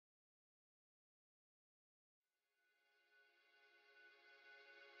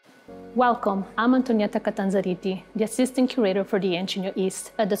Welcome, I'm Antonietta Catanzariti, the Assistant Curator for the Ancient Near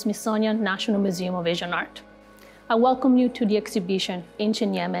East at the Smithsonian National Museum of Asian Art. I welcome you to the exhibition,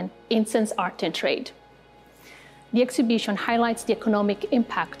 Ancient Yemen, Incense, Art and Trade. The exhibition highlights the economic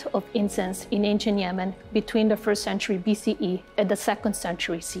impact of incense in ancient Yemen between the 1st century BCE and the 2nd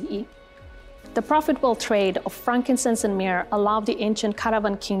century CE. The profitable trade of frankincense and myrrh allowed the ancient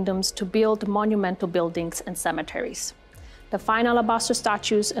caravan kingdoms to build monumental buildings and cemeteries. The fine alabaster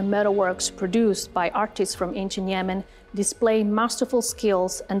statues and metalworks produced by artists from ancient Yemen display masterful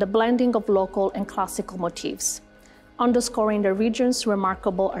skills and the blending of local and classical motifs, underscoring the region's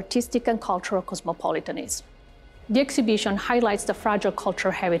remarkable artistic and cultural cosmopolitanism. The exhibition highlights the fragile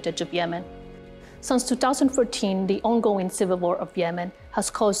cultural heritage of Yemen. Since 2014, the ongoing civil war of Yemen has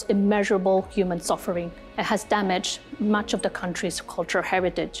caused immeasurable human suffering and has damaged much of the country's cultural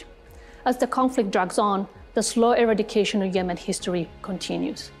heritage. As the conflict drags on, the slow eradication of Yemen history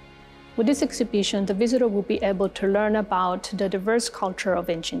continues. With this exhibition, the visitor will be able to learn about the diverse culture of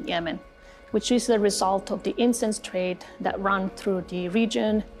ancient Yemen, which is the result of the incense trade that ran through the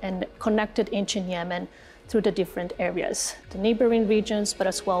region and connected ancient Yemen through the different areas, the neighboring regions, but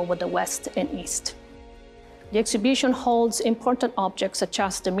as well with the west and east. The exhibition holds important objects such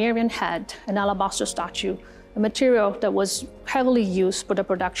as the Myrrhian head, an alabaster statue, a material that was heavily used for the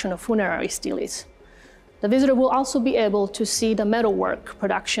production of funerary steles. The visitor will also be able to see the metalwork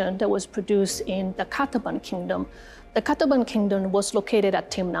production that was produced in the Kataban Kingdom. The Kataban Kingdom was located at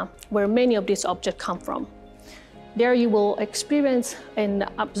Timna, where many of these objects come from. There you will experience and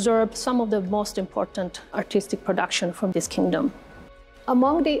observe some of the most important artistic production from this kingdom.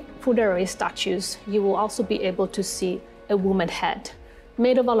 Among the funerary statues, you will also be able to see a woman's head,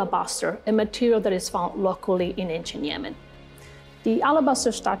 made of alabaster, a material that is found locally in ancient Yemen. The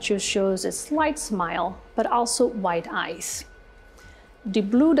alabaster statue shows a slight smile, but also wide eyes. The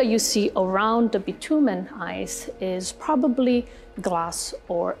blue that you see around the bitumen eyes is probably glass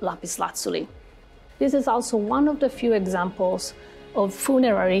or lapis lazuli. This is also one of the few examples of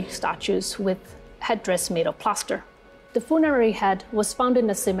funerary statues with headdress made of plaster. The funerary head was found in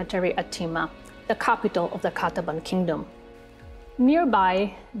the cemetery at Timna, the capital of the Kataban Kingdom.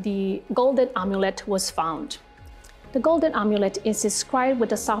 Nearby, the golden amulet was found. The golden amulet is inscribed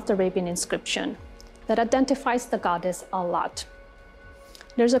with a South Arabian inscription that identifies the goddess Alat.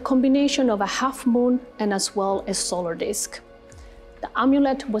 There's a combination of a half moon and as well as solar disk. The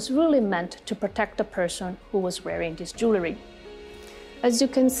amulet was really meant to protect the person who was wearing this jewelry. As you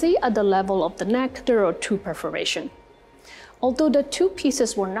can see at the level of the neck, there are two perforations. Although the two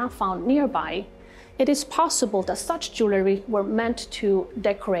pieces were not found nearby, it is possible that such jewelry were meant to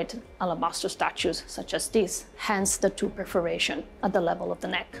decorate alabaster statues such as this, hence the two perforations at the level of the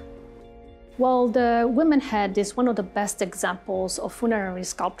neck. While the women's head is one of the best examples of funerary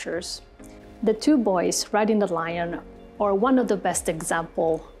sculptures, the two boys riding the lion are one of the best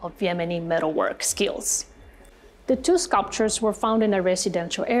examples of Yemeni metalwork skills. The two sculptures were found in a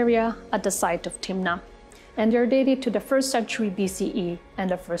residential area at the site of Timna, and they're dated to the 1st century BCE and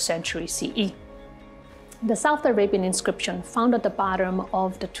the 1st century CE. The South Arabian inscription found at the bottom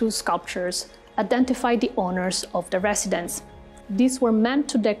of the two sculptures identified the owners of the residence. These were meant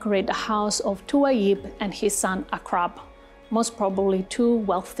to decorate the house of Tuaib and his son Akrab, most probably two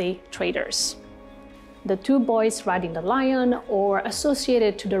wealthy traders. The two boys riding the lion are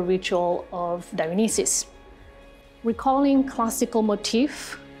associated to the ritual of Dionysus. Recalling classical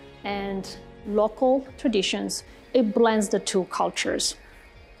motif and local traditions, it blends the two cultures.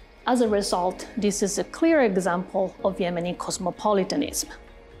 As a result, this is a clear example of Yemeni cosmopolitanism.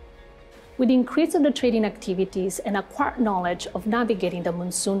 With the increase of the trading activities and acquired knowledge of navigating the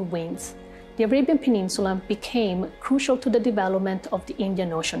monsoon winds, the Arabian Peninsula became crucial to the development of the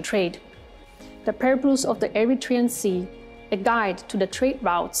Indian Ocean trade. The Purpose of the Erythraean Sea, a guide to the trade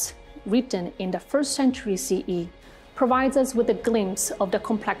routes written in the 1st century CE, provides us with a glimpse of the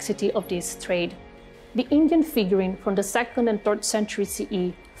complexity of this trade. The Indian figurine from the 2nd and 3rd century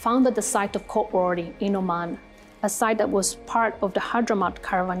CE, found at the site of Kotwari in Oman, a site that was part of the Hadramaut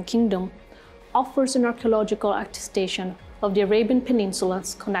Caravan Kingdom, offers an archaeological attestation of the Arabian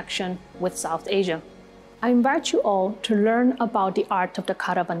Peninsula's connection with South Asia. I invite you all to learn about the art of the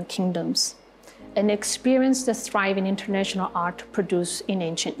Caravan Kingdoms and experience the thriving international art produced in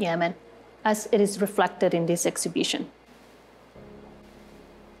ancient Yemen, as it is reflected in this exhibition.